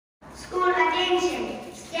Attention.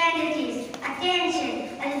 Stand at ease. Attention.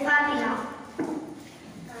 Al-Fatiha.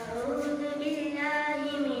 أعوذ بالله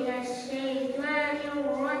من الشيطان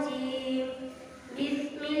الرجيم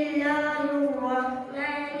بسم الله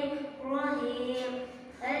الرحمن الرحيم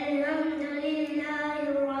الحمد لله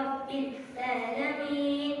رب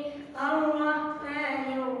العالمين الرحمن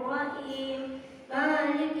الرحيم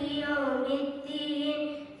مالك يوم الدين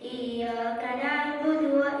إياك نعبد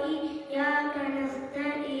وإياك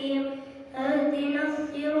نستعين اهدنا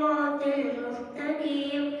الصراط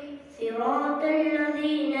المستقيم صراط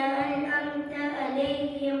الذين أنعمت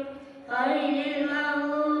عليهم غير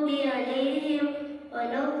المغضوب عليهم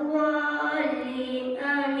ولا الضالين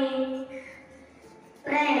آمين.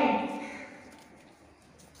 Prayer.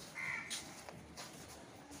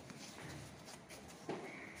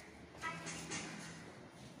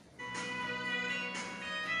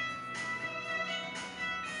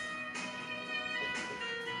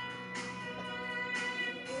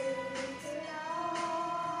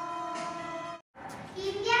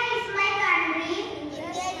 India is my country.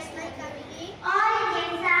 India is my country. All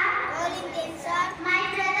Indians are All Indians are my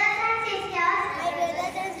brothers and sisters. my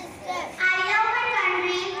brothers and sisters. I love my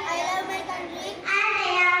country I love my country and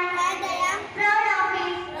I am proud of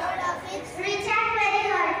it. proud of its Rich and very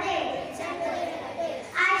heritage. rich and very heritage.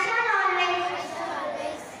 I shall always I shall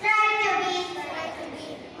always try to be try to be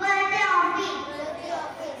worthy of it. worthy of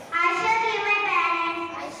it. I shall give my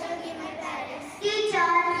parents, I shall give my parents,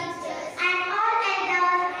 teachers, and all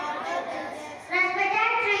elders all elders, respect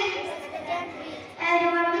and treat respect and treat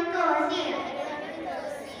everyone with courtesy. everyone with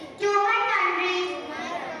courtesy. To my country My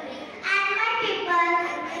country and my people,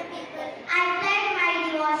 and my people, I pledge my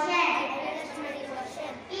devotion. I pledge my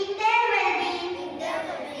devotion. In their well-being In their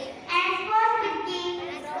well-being and prosperity,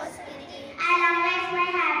 and prosperity, along with my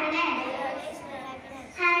happiness. always my happiness.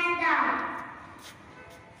 Hands down.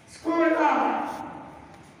 School on.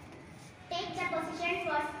 Take the position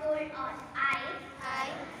for school on. I,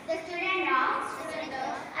 The student of student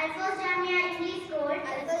of Alphonse Jamia English School,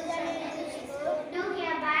 Alphonse Jamia English School, do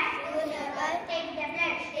hereby do hereby take the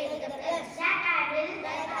pledge take the pledge that I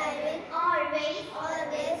will always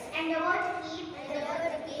always endeavor to keep endeavor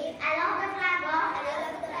to keep along the flag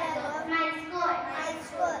along the flag of of my school my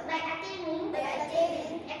school by attaining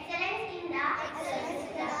attaining excellence in the excellence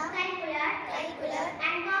in the curricular curricular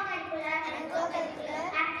and co-curricular and co-curricular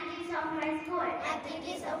activities of my school.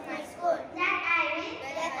 activities of my school. That I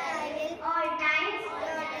will all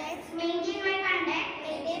times maintain my conduct,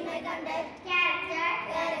 maintain my conduct, character,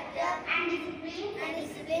 character, and discipline and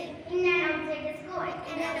discipline in and outside the school.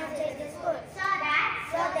 in and outside the school. So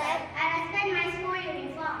that I I respect my school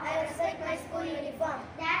uniform. respect my school uniform.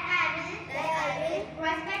 That I will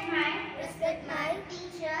respect my Respect my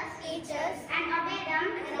teachers and obey them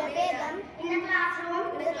in the in classroom,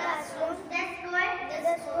 the classroom, the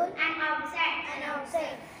school and outside.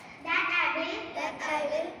 outside. That I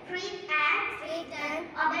will treat and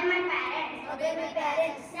obey my parents. Obey my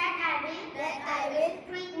parents. That I will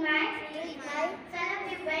treat my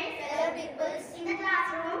fellow pupils in the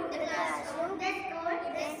classroom, the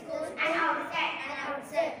school and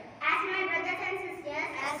outside.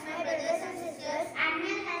 As my brothers and sisters, and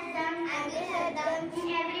will help them in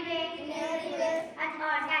every way at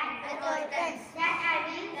all times. That I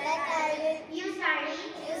will use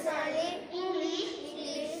only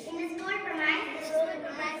English in the school premise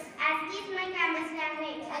as it is my campus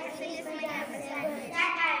language.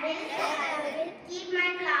 That I will keep my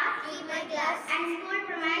class and school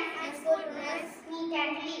premise neat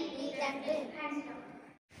and clean. Hands down.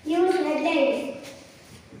 News headlines.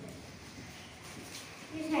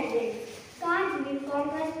 Can't win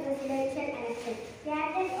Congress presidential election.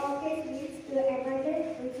 Cabinet office leads to amended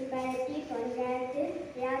municipality Panchayat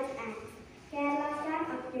Raj Act. Kerala stand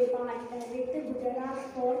up to partner with Gujarat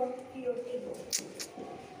for QTO.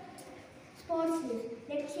 Sports news.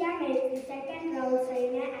 Lakshya makes the second round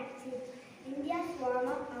final active. India's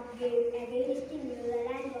warm-up game against New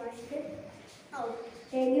Zealand washed out.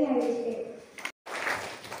 Delhi Wednesday.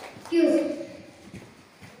 Cues.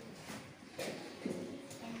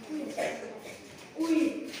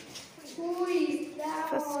 Who is the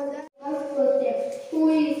author? First question. Who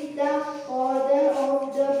is the author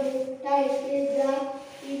of the book titled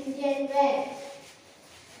The Indian Way?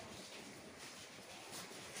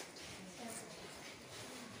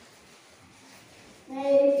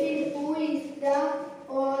 May I repeat, who is the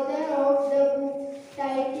author of the book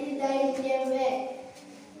titled The Indian Way?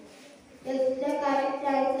 The correct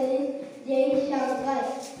answer is Jay Shankar.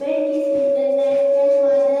 When is International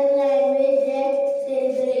Mother Language Day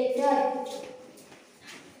celebrated?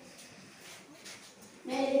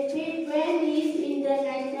 May I repeat, when is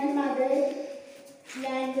International Mother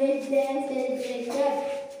is there celebrated?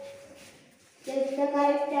 Yes, the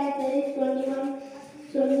correct answer is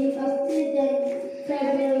 21st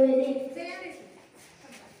February.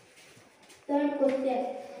 Third question.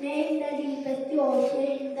 Name the deepest ocean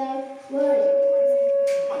in the world.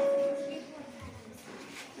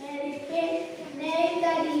 May I repeat? Name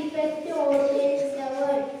the deepest ocean in the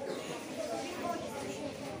world.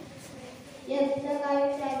 Yes, the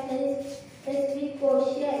correct answer is Pacific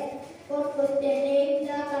Ocean. Fourth question. Name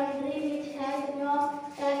the country which has no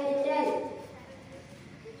capital.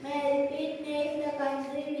 May I repeat? Name the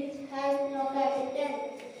country which has no capital.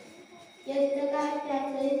 Yes, the correct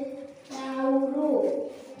answer is Nauru.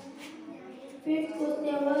 Fifth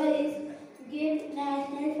question. Where is Gir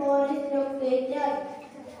National Forest located?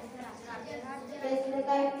 Yes, the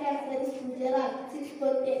correct answer is Gujarat. Sixth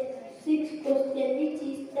question. Which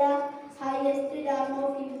is the highest dam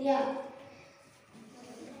of India?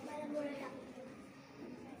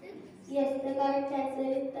 Yes, the correct answer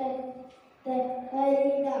is the Hari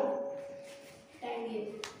Dam. Thank you.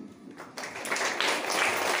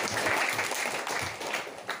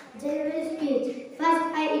 General speech. First,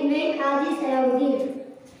 I invite Hadi Salahuddin.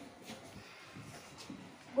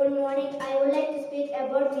 Good morning. I would like to speak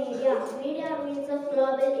about media. Media means of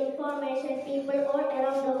global information. People all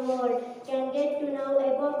around the world can get to know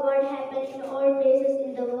about what happened in all places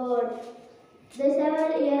in the world.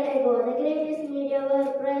 Several years ago, the greatest media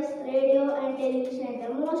were press, radio, and television.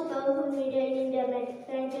 The most powerful media in Internet.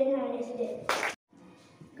 Thank you and have a nice day.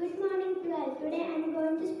 Good morning to all. Today I am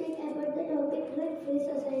going to speak about the topic drug-free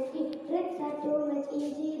society. Drugs are too much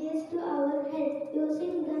injurious to our health.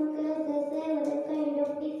 Using them causes several kind of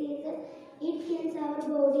diseases. It kills our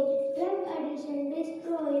body. Drug addiction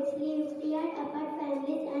destroys lives, tears apart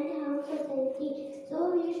families and harms society.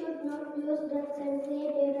 So we should not use drugs and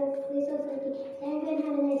create a drug-free society. Thank you and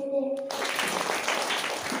have a nice day.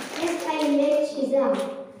 Next I invite Shizam.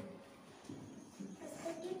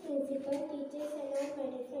 Respected principal, teachers and all my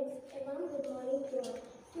dear friends, a warm good morning to all.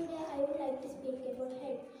 Today I would like to speak about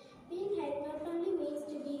health. Being healthy not only means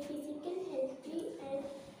to be physically healthy and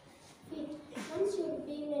fit, one should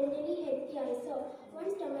be mentally healthy also.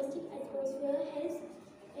 One's domestic atmosphere helps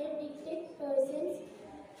dictate person's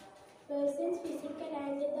physical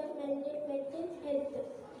and the mental health.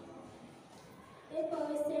 A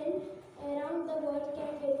person around the world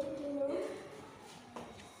can get to know.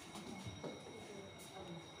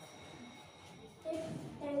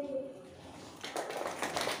 Thank you.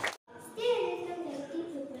 Stay away from negative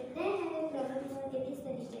people. They have a problem for getting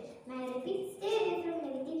solution. May I repeat? Stay away from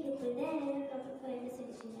negative people. They have a problem for getting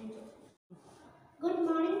solution. Thank you. Good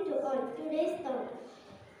morning to all. Today's thought.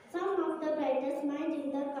 Some of the brightest minds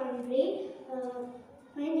in the country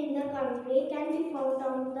can be found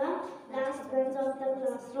on the last bench of the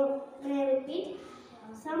classroom. May I repeat?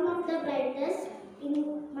 Some of the brightest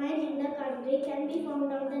minds in the country can be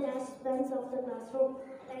found on the last bench of the classroom.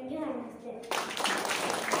 Thank you. Have a nice day.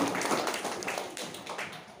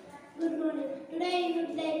 Good morning. Today I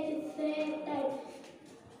would like to say time.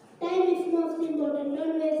 Time is most important.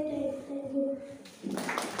 Don't waste time. Thank you.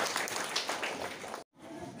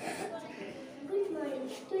 Good morning.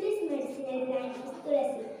 Today's medicinal plant is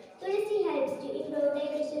Tulsi. Tulsi helps to improve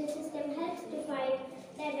digestion system, helps to fight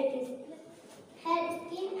diabetes, helps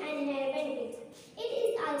skin and hair benefits. It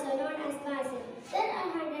is also known as balsam. There are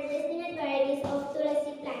 100 medicinal